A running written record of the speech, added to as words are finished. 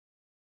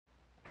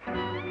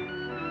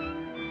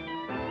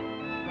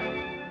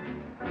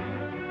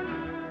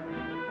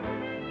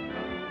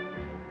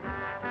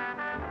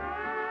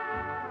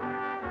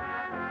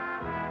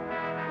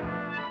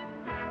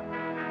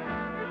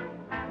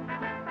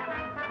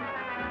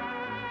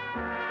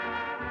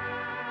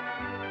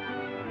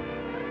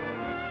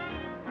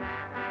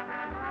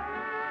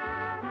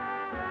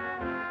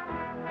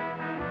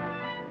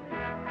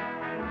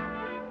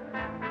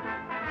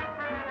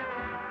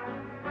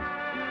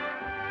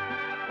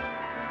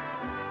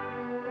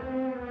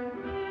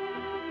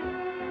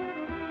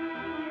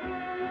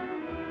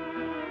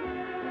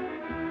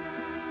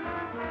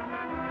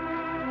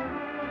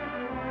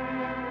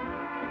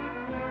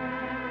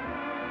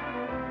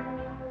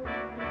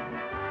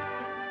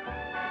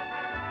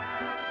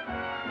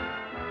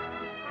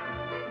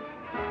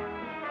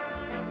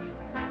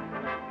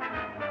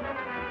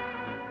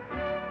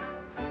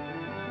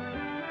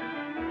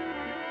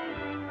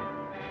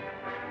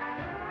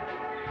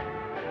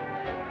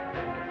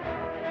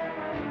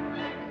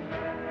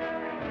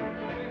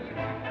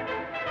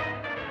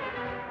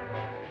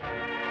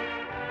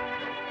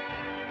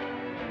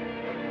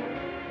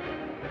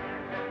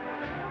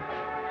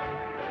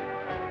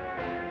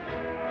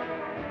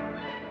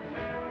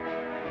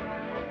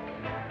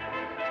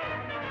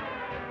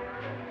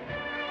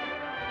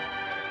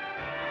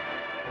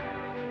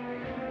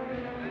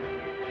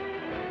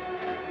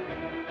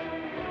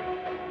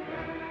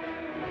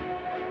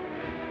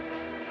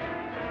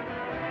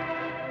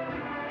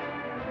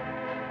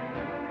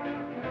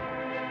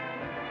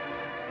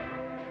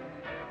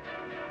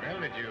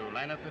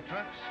line up the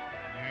trucks?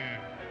 Yeah.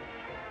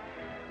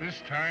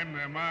 This time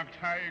they're marked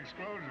high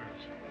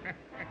explosives.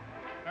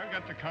 I've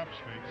got the cops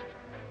fixed.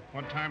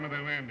 What time are they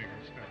landing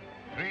and stuff?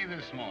 3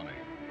 this morning.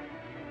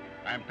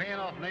 I'm paying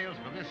off nails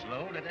for this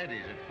load at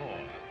Eddie's at 4.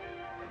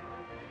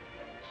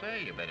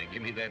 Say, you better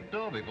give me that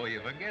dough before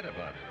you forget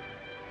about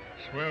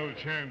it. Swell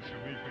chance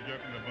of me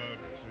forgetting about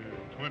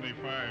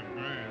 25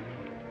 grand.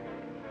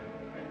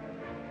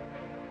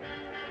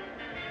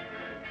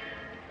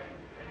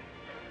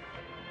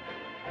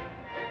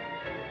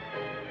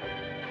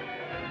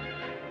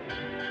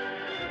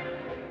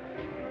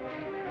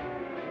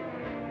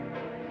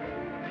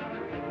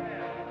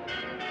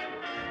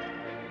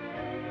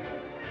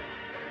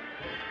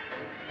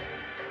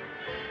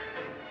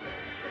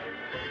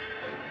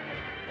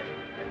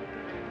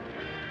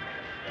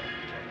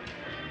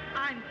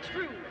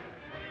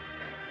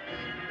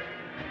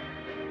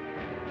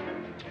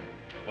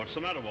 What's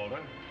the matter, Walter?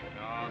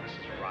 Oh, this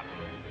is rotten.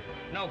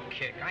 No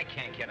kick. I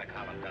can't get a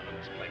column done in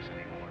this place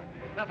anymore.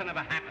 Nothing ever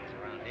happens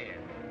around here.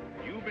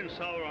 You've been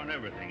sour on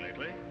everything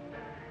lately.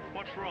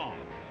 What's wrong?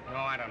 No,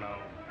 I don't know.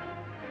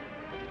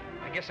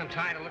 I guess I'm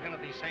tired of looking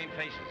at these same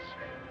faces.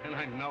 And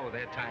I know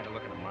they're tired of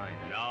looking at mine.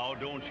 Now,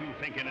 don't you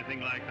think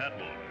anything like that,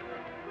 Walter.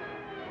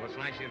 Well, it's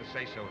nice of you to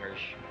say so,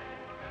 Hirsch.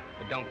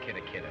 But don't kid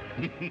a kidder.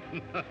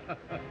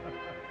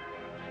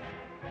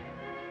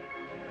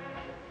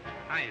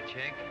 Hiya,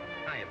 Chick.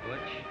 Hiya,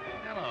 Butch.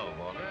 Hello,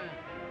 Walter.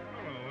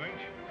 Hello,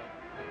 Lynch.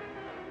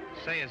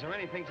 Say, is there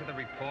anything to the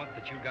report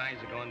that you guys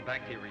are going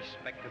back to your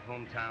respective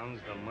hometowns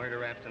the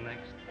murder after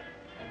next?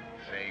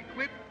 Say,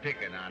 quit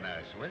picking on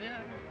us, will you?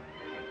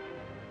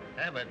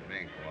 Have a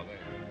drink, Walter.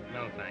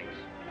 No, thanks.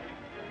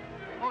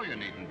 Oh, you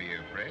needn't be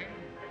afraid.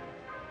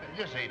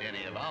 This ain't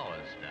any of our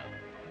stuff.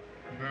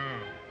 No.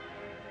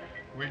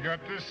 We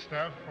got this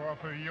stuff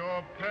off of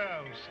your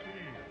pal,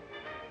 Steve.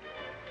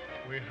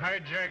 We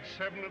hijacked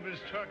 7 of his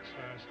trucks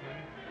last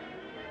night.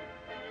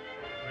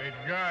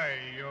 Great guy,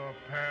 your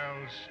pal,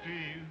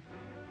 Steve.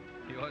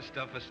 Your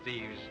stuff is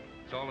Steve's.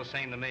 It's all the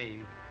same to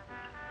me.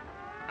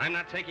 I'm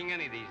not taking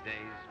any these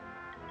days.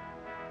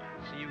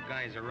 See you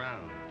guys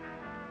around.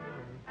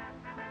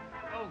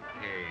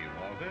 Okay,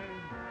 Walter.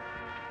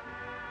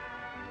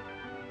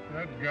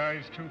 That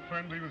guy's too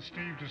friendly with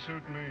Steve to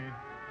suit me.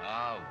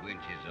 Ah, Winch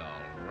is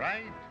all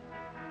right.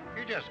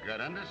 You just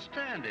gotta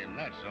understand him,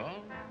 that's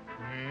all.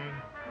 Yeah.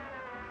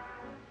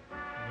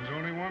 There's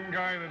only one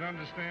guy that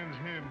understands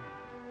him.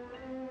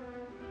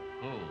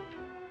 Who?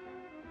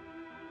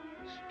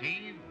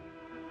 Steve?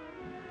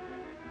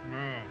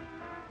 No,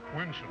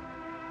 Winchell.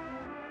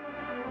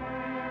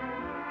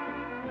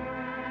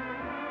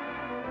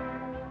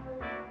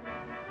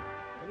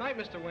 Good night,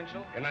 Mr.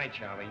 Winchell. Good night,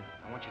 Charlie.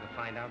 I want you to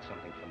find out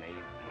something for me,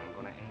 and I'm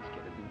going to ask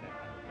you to do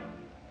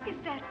that. Is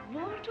that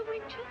Walter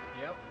Winchell?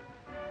 Yep.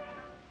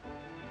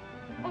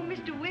 Oh,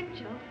 Mr.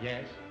 Winchell.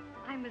 Yes?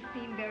 I must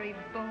seem very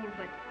bold,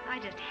 but I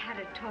just had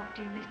to talk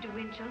to you, Mr.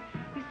 Winchell.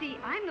 You see,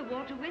 I'm the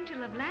Walter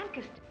Winchell of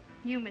Lancaster.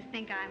 You must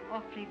think I'm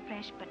awfully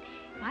fresh, but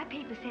my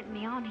paper sent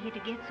me on here to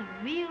get some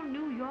real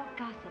New York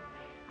gossip.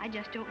 I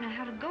just don't know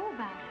how to go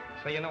about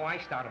it. So, you know, I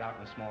started out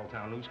in a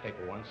small-town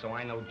newspaper once, so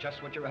I know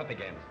just what you're up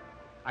against.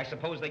 I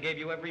suppose they gave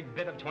you every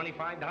bit of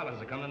 $25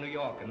 to come to New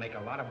York and make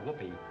a lot of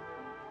whoopee.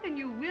 Then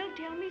you will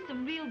tell me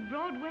some real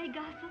Broadway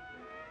gossip?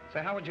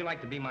 So how would you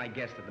like to be my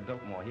guest at the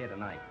Biltmore here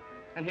tonight?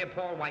 And hear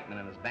Paul Whiteman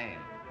and his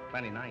band.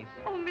 Plenty nice.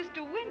 Oh,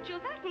 Mr. Winchell,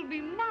 that will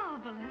be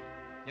marvelous.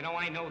 You know,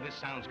 I know this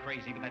sounds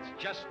crazy, but that's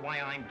just why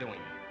I'm doing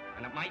it.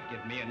 And it might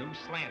give me a new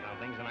slant on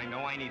things, and I know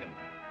I need them.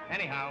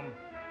 Anyhow,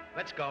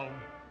 let's go.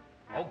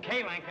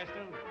 Okay,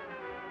 Lancaster.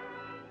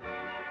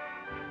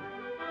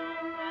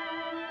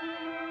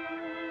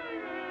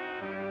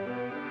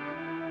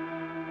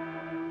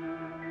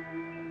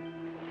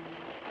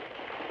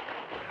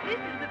 This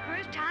is the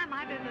first time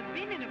I've ever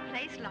been in a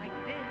place like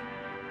this.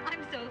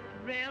 I'm so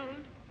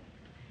thrilled.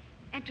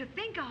 And to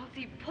think I'll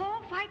see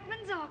Paul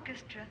Whiteman's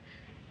orchestra.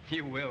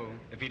 You will,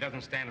 if he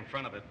doesn't stand in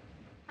front of it.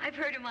 I've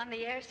heard him on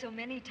the air so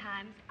many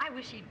times. I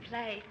wish he'd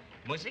play.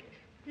 Music?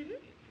 Mm-hmm.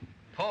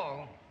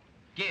 Paul,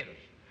 give.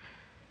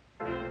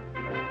 Now,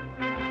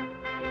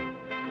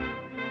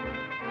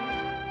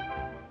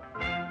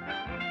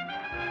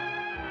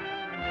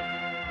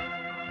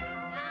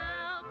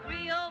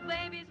 Creole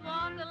babies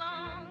walk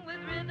along with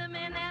rhythm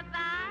in their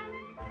thighs,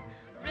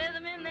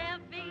 rhythm in their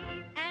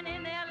feet, and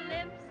in their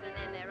lips and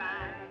in their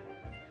eyes.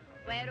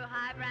 Where do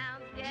high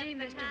browns get Gee,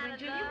 the Mr. kind of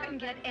Winchell, you love can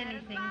get that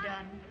anything satisfies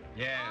done.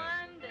 Yeah,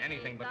 underneath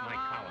anything but the my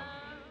column.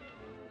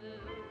 blue?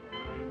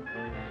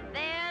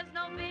 There's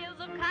no fields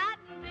of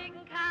cotton,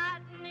 picking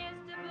cotton is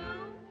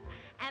taboo,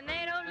 and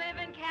they don't live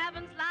in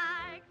cabins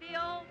like the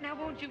old. Now,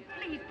 won't you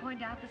please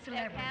point out the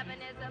Their celebrities? cabin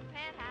is a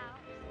penthouse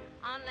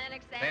on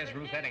Lenox Avenue. There's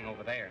Ruth Etting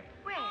over there.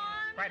 Where?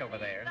 Right over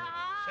there.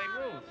 Say,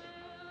 Ruth,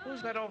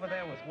 who's that over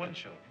there with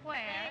Winchell? Where?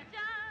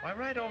 Why,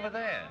 right over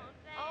there.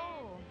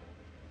 Oh.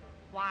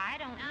 Why, I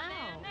don't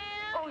know.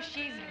 Oh,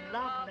 she's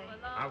lovely.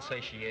 I'll say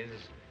she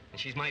is. And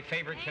she's my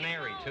favorite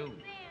canary, too.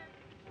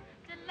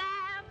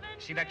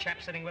 See that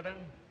chap sitting with her?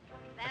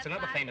 That's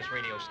another famous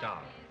radio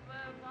star.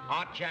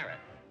 Art Jarrett.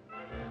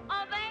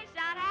 Oh, they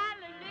shout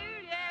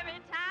hallelujah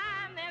every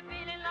time they're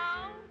feeling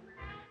low.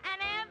 And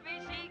every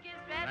chic is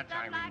dressed That's up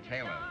Irene like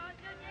Taylor. a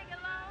Georgia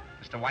gigolo.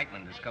 Mr.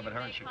 Whiteman discovered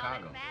her in They call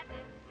Chicago. it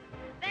madness.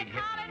 They Big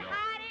hit call in it New York.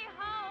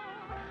 Heidi-ho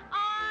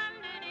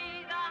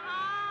underneath the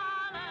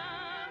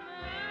Harlem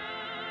moon.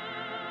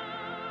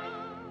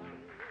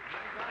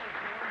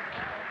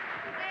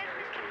 There's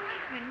Mr.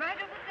 Whiteman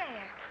right over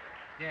there.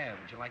 Yeah,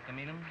 would you like to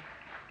meet him?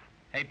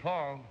 Hey,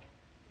 Paul,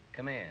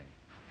 come in.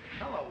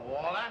 Hello,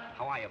 Walter.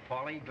 How are you,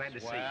 Paulie? Glad to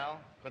see you. Well,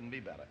 couldn't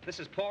be better. This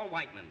is Paul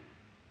Whiteman,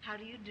 How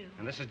do you do?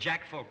 and this is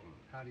Jack Fulton.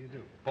 How do you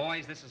do?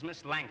 Boys, this is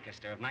Miss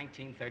Lancaster of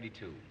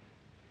 1932.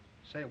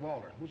 Say,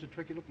 Walter, who's the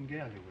tricky-looking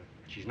gal you're with?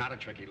 She's not a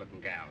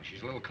tricky-looking gal.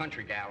 She's a little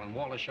country gal, and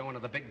Walter's showing her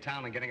the big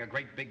town and getting a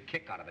great big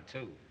kick out of it,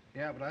 too.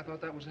 Yeah, but I thought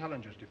that was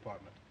Hellinger's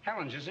department.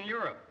 Helen's is in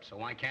Europe, so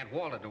why can't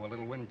Walter do a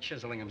little wind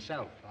chiseling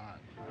himself? Fine.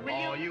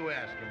 Will you... You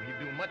ask him. He'd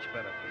do much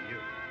better for you.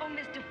 Oh,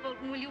 Mr.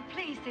 Fulton, will you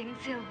please sing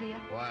Sylvia?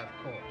 Why, of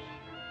course.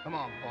 Come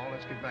on, Paul,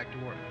 let's get back to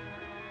work.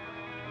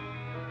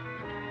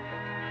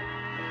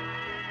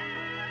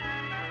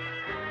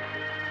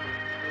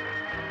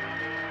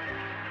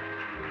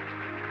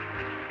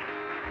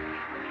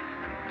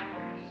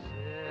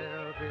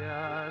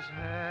 Sylvia's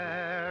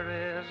hair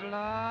is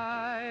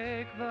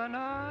like the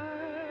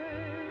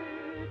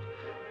night,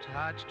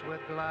 touched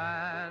with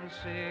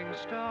glancing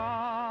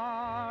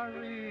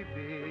starry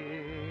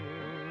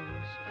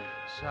beams.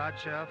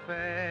 Such a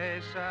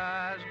face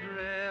as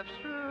drifts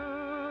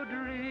through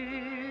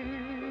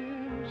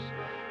dreams.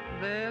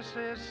 This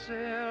is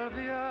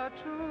Sylvia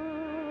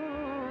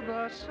to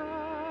the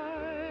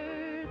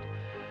sight,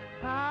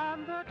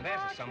 and the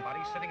There's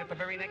somebody sitting at the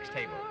very next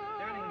table.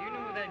 Darling, do you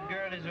know who that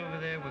girl is over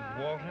there with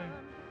Walter?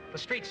 The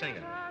street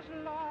singer.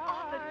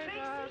 Arthur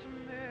Tracy?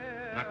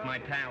 Not my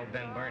pal,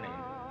 Ben Burney.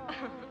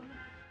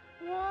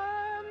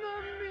 When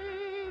the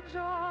meads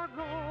are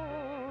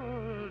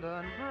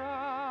golden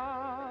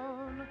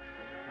brown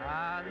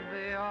and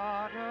the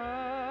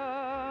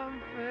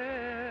autumn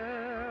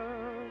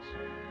fills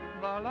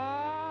the land.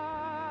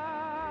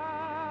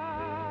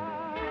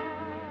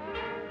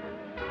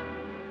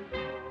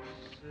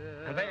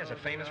 And there's a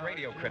famous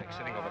radio critic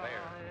sitting over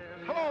there.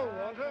 Hello,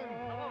 Walter.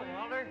 Hello,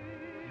 Walter.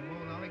 You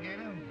old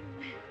alligator?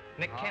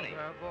 Nick Kenny.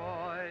 Her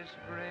voice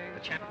brings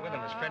The chap with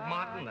him is Fred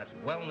Martin, that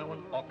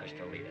well-known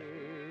orchestra leader.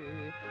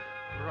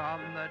 from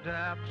the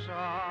depths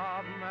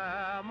of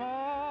memories,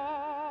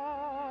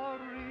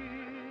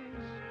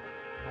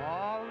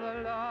 all the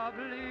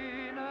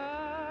loveliness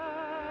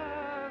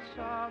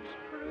of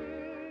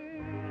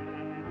spring.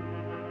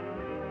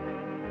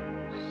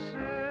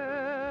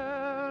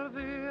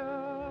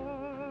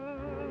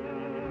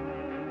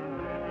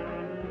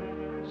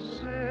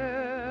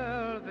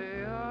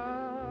 Sylvia,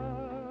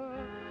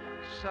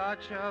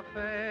 such a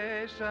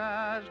face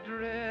as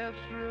drifts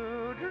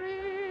through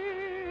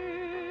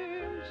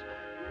dreams.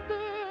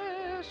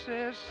 This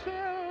is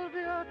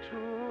Sylvia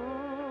to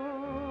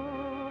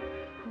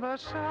the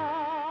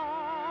side.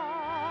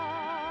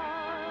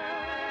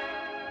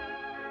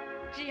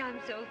 Gee, I'm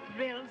so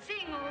thrilled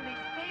seeing all these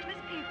famous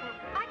people.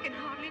 I can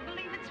hardly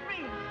believe it's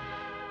real.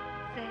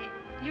 Say,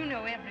 you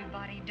know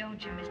everybody,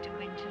 don't you, Mr.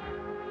 Winchell?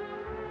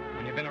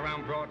 When you've been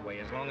around Broadway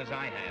as long as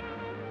I have,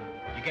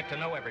 you get to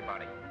know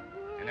everybody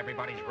and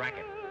everybody's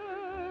racket.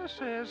 This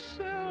is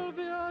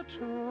Sylvia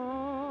to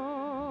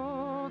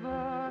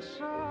the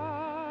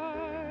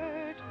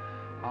side.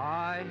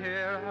 I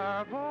hear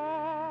her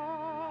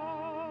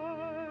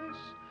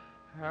voice,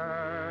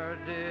 her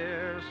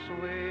dear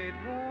sweet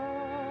voice,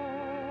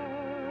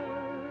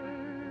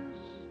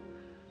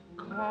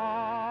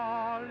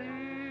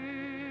 calling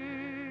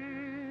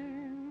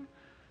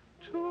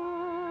to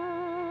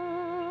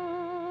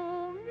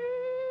me.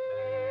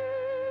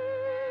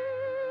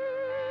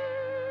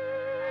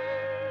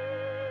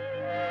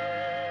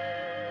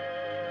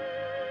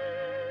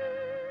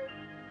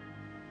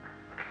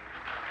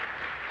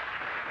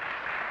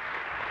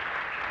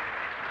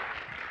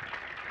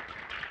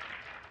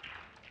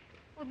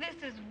 Well, this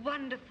is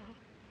wonderful.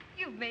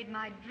 You've made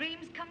my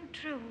dreams come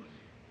true.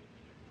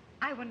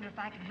 I wonder if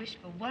I could wish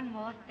for one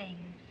more thing.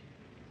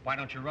 Why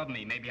don't you rub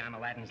me? Maybe I'm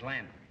Aladdin's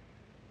lamp.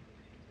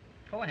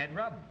 Go ahead,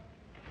 rub.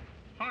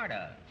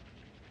 Harder.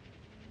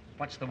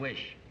 What's the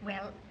wish?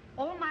 Well,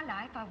 all my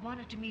life I've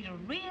wanted to meet a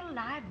real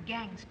live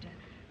gangster,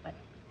 but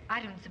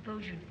I don't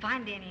suppose you'd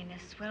find any in a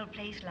swell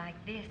place like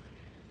this.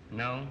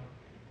 No?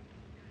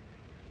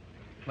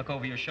 Look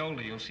over your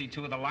shoulder. You'll see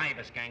two of the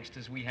livest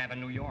gangsters we have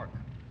in New York.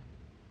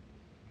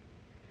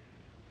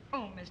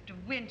 Oh, Mr.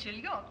 Winchell,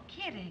 you're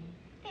kidding.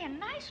 They're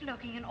nice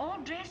looking and all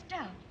dressed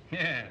up.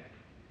 Yeah,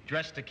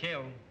 dressed to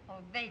kill. Oh,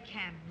 they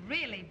can't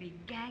really be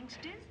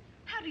gangsters.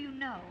 How do you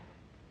know?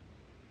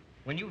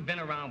 When you've been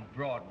around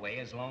Broadway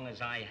as long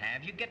as I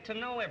have, you get to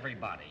know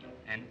everybody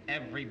and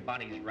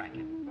everybody's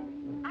racket.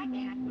 I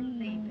can't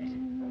believe it.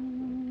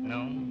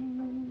 No?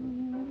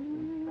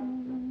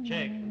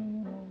 Chick,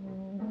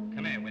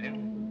 come here, will you?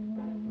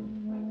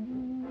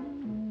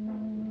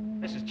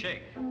 This is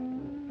Chick.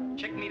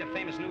 Chick, meet a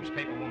famous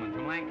newspaper woman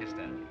from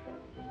Lancaster.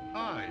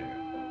 Hi.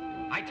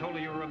 I told her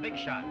you were a big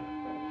shot,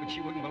 but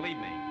she wouldn't believe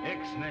me.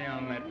 Ixnay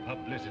on that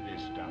publicity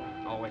stuff.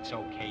 Oh, it's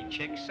okay,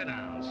 chick. Sit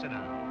down, sit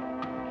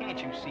down. Can't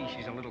you see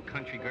she's a little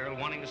country girl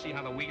wanting to see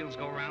how the wheels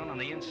go round on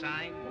the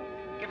inside?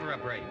 Give her a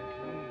break.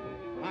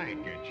 I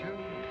get you.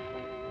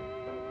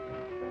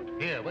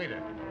 Here,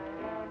 waiter.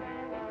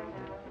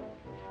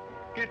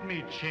 Get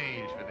me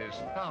change for this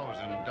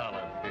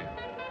 $1,000 bill.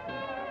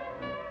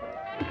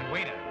 And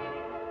waiter,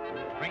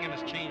 bring him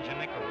his change in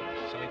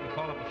nickels so he can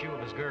call up a few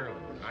of his girls.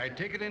 I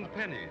take it in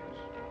pennies.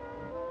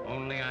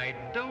 Only I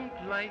don't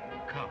like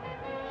coppers.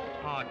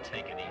 Oh,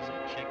 take it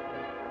easy, chick.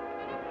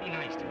 Be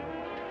nice to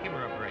her. Give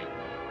her a break.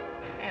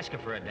 Ask her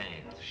for a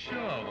dance.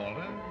 Sure,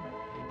 Walter.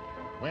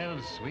 Well,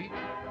 sweet.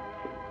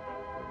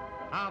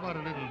 How about a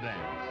little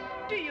dance?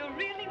 Do you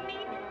really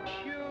mean it?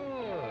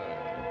 Sure.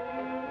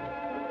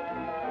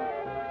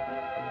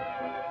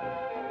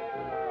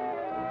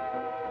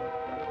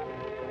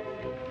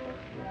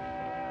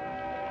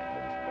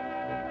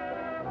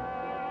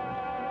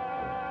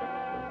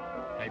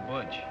 Hey,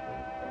 Butch.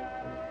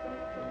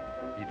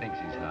 He thinks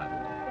he's hot.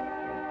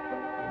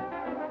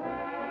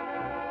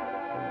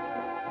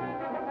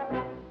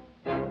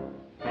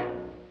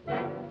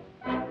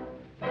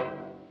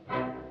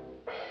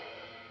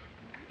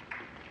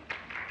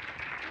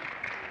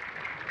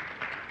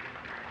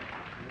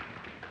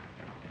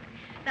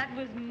 That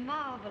was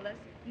marvelous.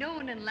 No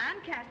one in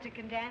Lancaster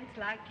can dance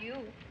like you.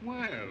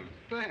 Well,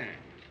 thanks.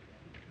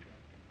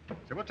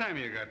 So what time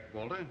you got,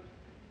 Walter?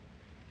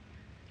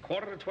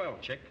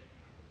 11:45, chick.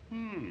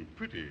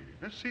 Pretty.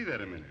 Let's see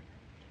that a minute.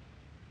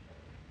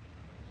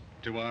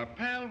 To our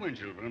pal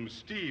Winchell from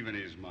Steve and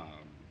his mom.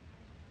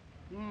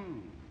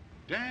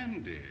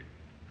 Dandy.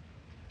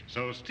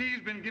 So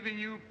Steve's been giving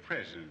you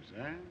presents,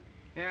 huh?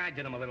 Yeah, I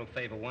did him a little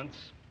favor once.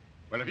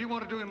 Well, if you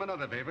want to do him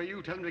another favor,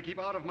 you tell him to keep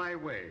out of my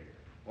way,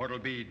 or it'll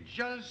be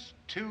just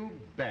too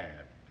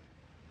bad.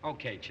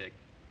 Okay, chick.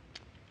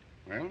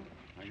 Well,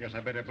 I guess I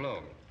better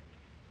blow.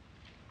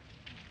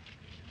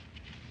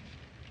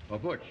 Oh,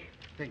 Butch.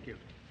 Thank you.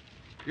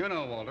 You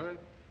know, Walter,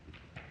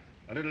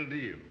 a little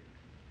deal.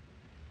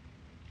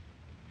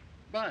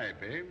 Bye,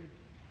 babe.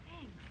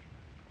 Thanks.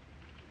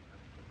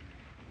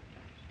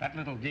 That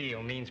little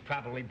deal means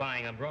probably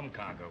buying a rum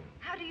cargo.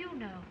 How do you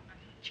know?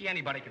 Gee,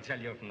 anybody can tell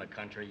you're from the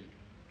country.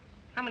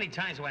 How many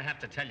times do I have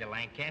to tell you,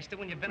 Lancaster,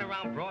 when you've been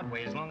around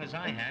Broadway as long as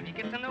I have, you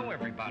get to know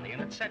everybody,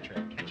 and et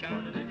cetera. Catch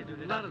on?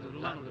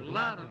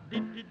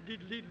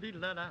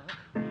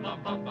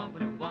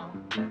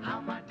 How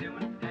am I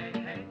doing? Hey,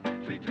 hey.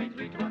 Tweet, tweet,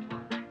 tweet, what,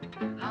 what?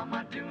 How am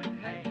I doing?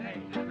 Hey,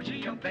 hey. But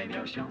gee, oh, baby,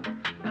 oh, show.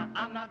 Now,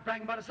 I'm not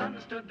bragging, but it's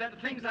understood that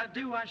the things I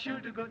do, I sure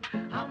do good.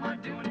 How am I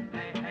doing?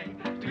 Hey, hey.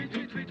 Tweet,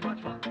 tweet, tweet, what,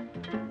 what?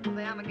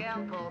 Say I'm a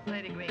gal called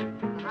Sadie Green,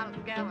 the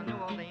hottest gal in New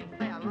Orleans.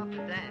 Say I love to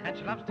dance. And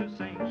she loves to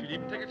sing. She'd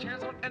even take a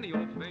chance on any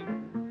old thing.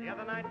 The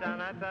other night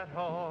down at that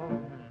hall,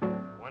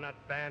 when that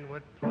band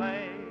would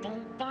play. Oh,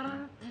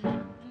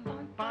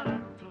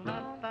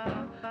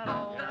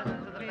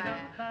 listen to the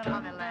band,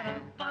 honey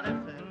land.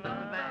 Listen to the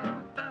band.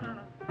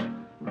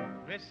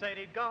 Miss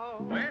Sadie'd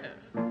go Where?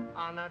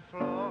 on that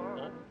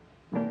floor,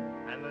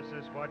 and this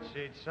is what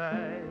she'd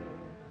say.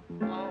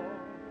 Oh,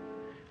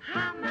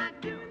 How am I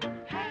doing?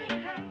 Hey,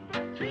 hey.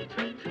 Tweet,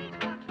 tweet, tweet,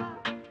 what,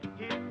 what?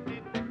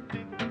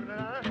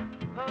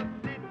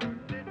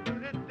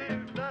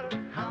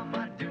 How am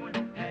I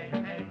doing? Hey,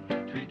 hey.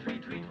 Tweet,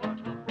 tweet, tweet, what,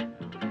 what?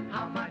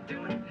 How am I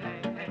doing? Hey,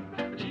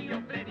 hey. Gee,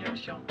 oh, baby, oh,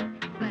 show.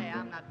 Say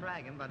I'm not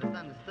bragging, but it's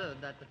understood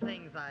that the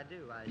things I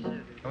do, I sure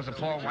do. Those are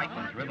Paul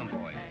Whiteman's rhythm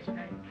boys.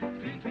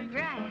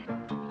 Right.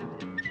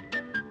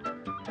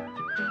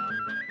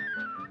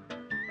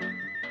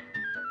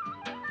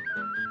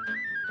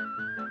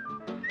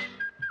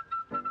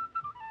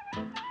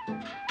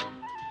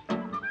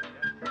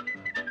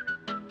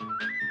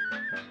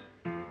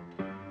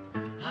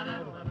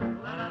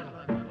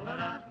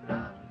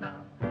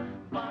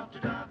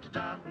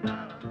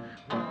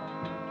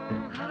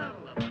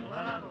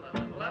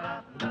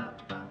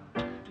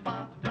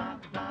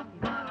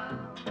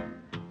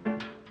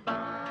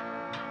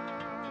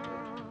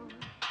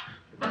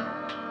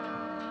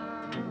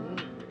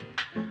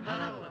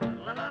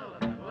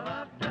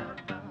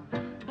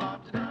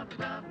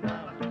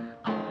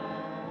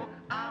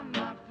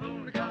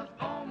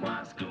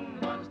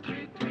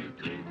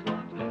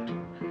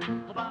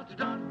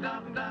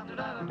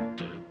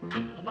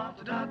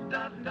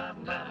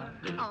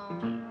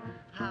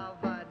 How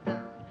have I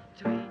done?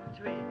 Tweet,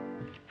 tweet.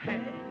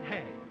 Hey,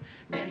 hey.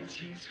 Ain't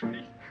she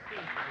sweet?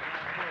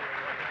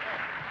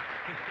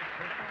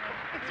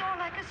 It's all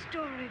like a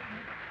storybook.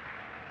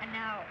 And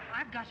now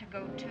I've got to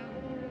go too.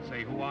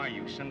 Say, who are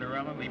you,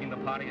 Cinderella, leaving the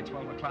party at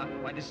 12 o'clock?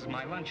 Why, this is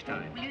my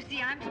lunchtime. Well, you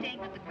see, I'm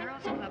staying at the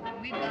girls' club,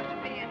 and we've got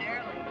to be in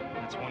early.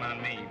 That's one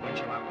on me.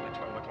 Winchell out with the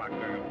 12 o'clock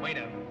girl.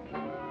 Waiter.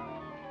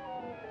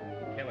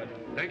 Kill it.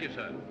 Thank you,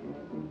 sir.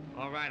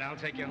 All right, I'll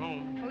take you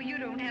home. Oh, you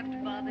don't have to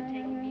bother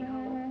taking me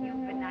home.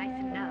 You've been nice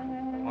enough.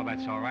 Oh,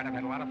 that's all right. I've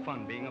had a lot of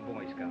fun being a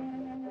Boy Scout.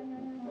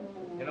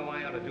 You know,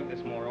 I ought to do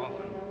this more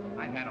often.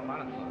 I've had a lot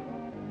of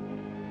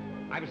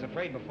fun. I was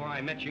afraid before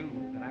I met you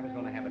and I was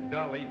going to have a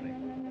dull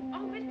evening.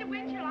 Oh, Mr.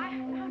 Winchell, I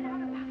found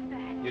out about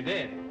that. You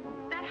did?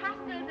 That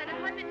hospital's at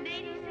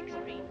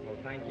 186th Street. Well,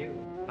 thank you.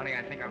 Honey,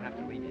 I think I'll have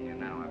to leave you here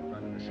now. I've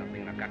run into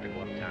something, and I've got to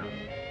go uptown.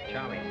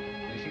 Charlie,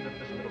 will you see that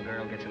this little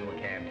girl gets into a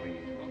cab, please?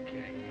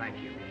 Okay. Thank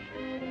you.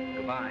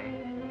 Goodbye.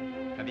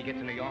 If you get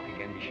to New York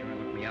again, be sure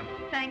and look me up.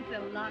 Thanks a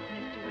lot,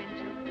 Mr.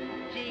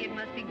 Winchell. Gee, it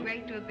must be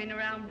great to have been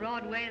around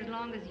Broadway as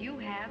long as you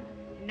have.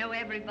 Know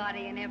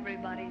everybody and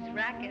everybody's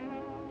racket.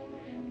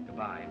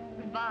 Goodbye.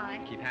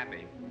 Goodbye. Keep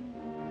happy.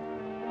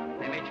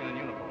 They made you in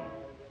uniform.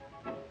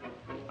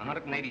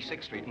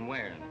 186th Street, and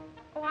where?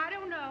 Oh, I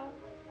don't know.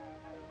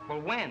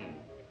 Well, when?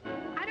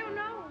 I don't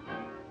know.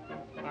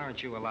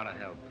 Aren't you a lot of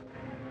help?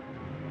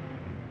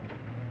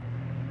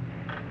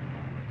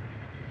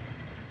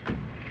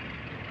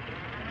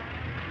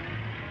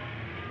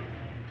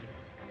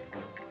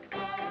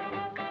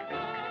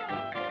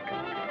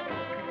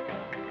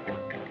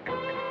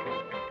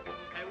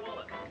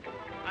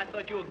 I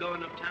thought you were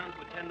going uptown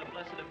to attend the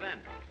blessed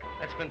event.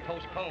 That's been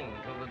postponed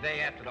until the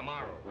day after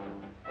tomorrow.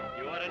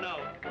 You ought to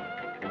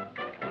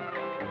know.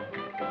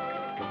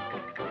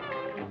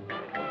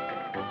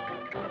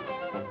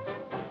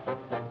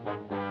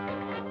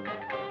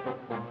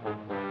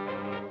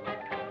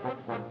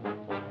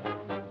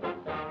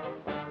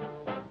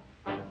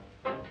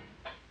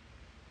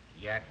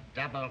 You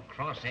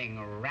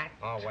double-crossing rat.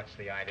 Oh, what's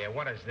the idea?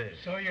 What is this?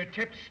 So you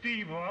tipped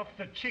Steve off.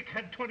 The chick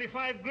had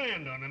 25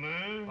 grand on him,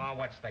 huh? Oh,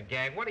 what's the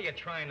gag? What are you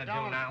trying to do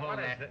now? Pull What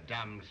is that it?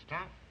 dumb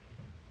stuff.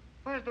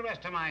 Where's the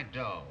rest of my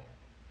dough?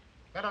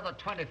 That other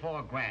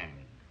 24 grand.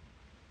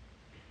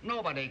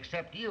 Nobody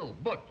except you,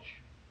 Butch.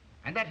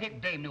 And that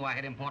hick dame knew I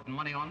had important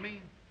money on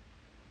me.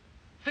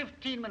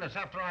 15 minutes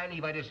after I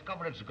leave, I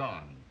discover it's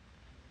gone.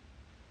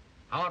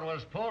 How it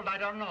was pulled, I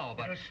don't know,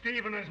 but... It was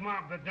Steve and his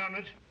mob that done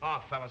it. Oh,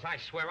 fellas, I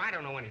swear I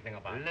don't know anything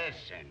about it.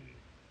 Listen.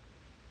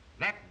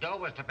 That dough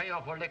was to pay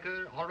off for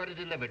liquor already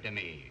delivered to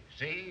me,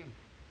 see?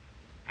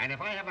 And if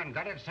I haven't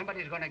got it,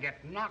 somebody's going to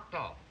get knocked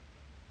off.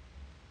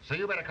 So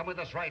you better come with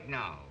us right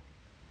now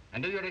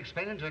and do your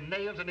explaining to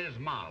Nails and his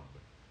mob.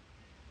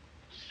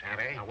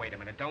 Savvy? Now, wait a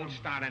minute. Don't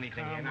start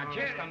anything here. Now,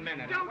 just a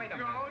minute. Don't Wait a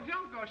go. minute.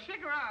 Don't go.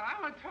 Stick around.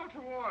 I want to talk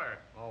to Walter.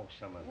 Oh,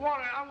 some of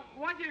Walter, I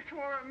want you to come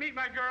over and meet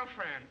my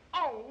girlfriend.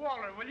 Oh,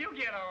 Walter, will you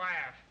get a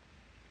laugh?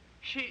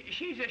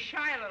 She's a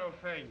shy little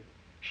thing.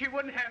 She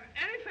wouldn't have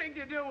anything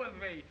to do with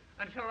me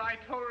until I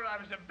told her I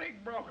was a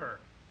big broker.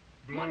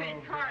 Money,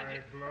 cars.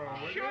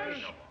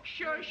 Shush,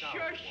 shush,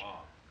 shush.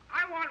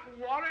 I want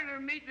Walter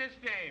to meet this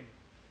dame.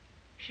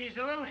 She's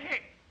a little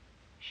hick.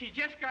 She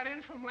just got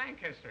in from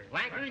Lancaster.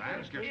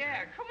 Lancaster?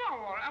 Yeah, come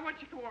on, Walter. I want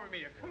you to come over and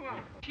meet her. Come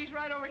on. She's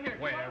right over here.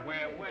 Where?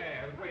 Wait a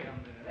minute.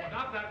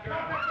 Stop that girl.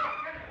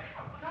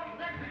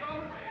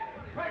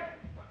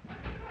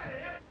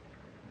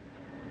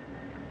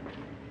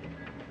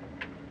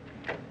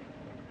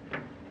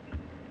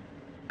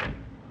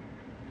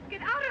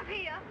 Get out of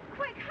here!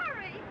 Quick,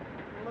 hurry!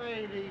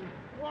 Lady,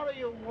 what do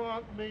you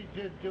want me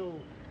to do?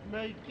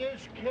 Make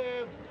this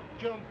cab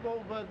jump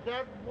over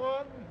that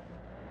one?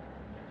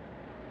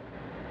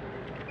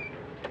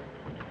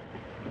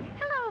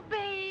 Hello,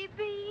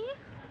 baby.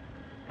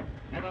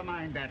 Never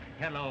mind that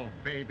hello,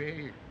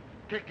 baby.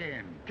 Kick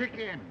in, kick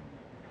in.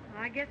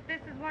 I guess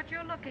this is what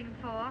you're looking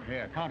for.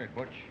 Here, count it,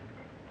 Butch.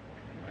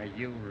 Are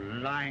you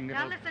lying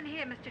Now little... listen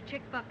here, Mr.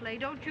 Chick Buckley.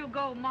 Don't you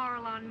go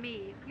moral on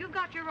me. You've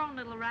got your own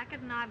little racket,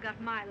 and I've got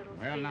my little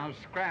Well, scheme. now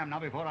scram now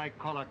before I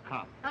call a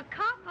cop. A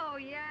cop? Oh,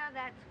 yeah,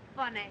 that's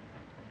funny.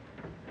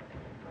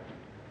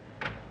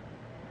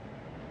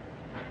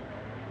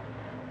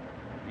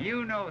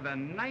 You know the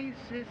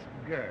nicest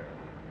girl.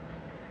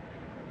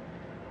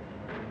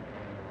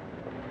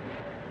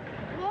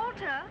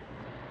 Walter?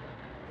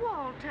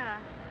 Walter.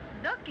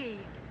 Looky.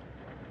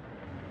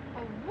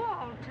 Oh,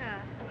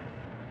 Walter.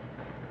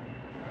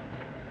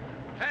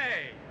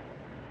 Hey!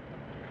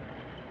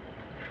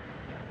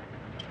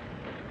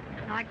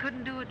 I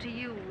couldn't do it to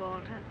you,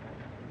 Walter.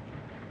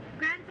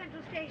 Grand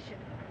Central Station.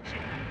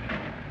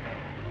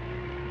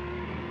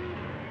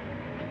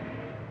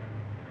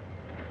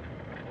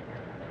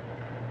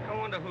 I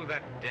wonder who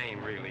that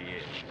dame really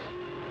is.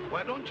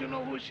 Why, don't you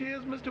know who she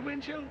is, Mr.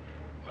 Winchell?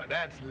 Well,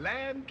 that's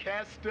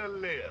Lancaster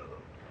Lil.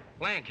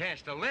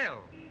 Lancaster Lil?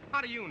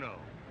 How do you know?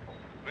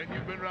 When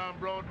you've been around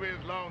Broadway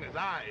as long as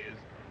I is,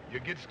 you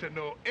gets to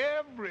know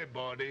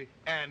everybody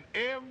and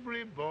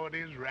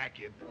everybody's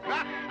racket.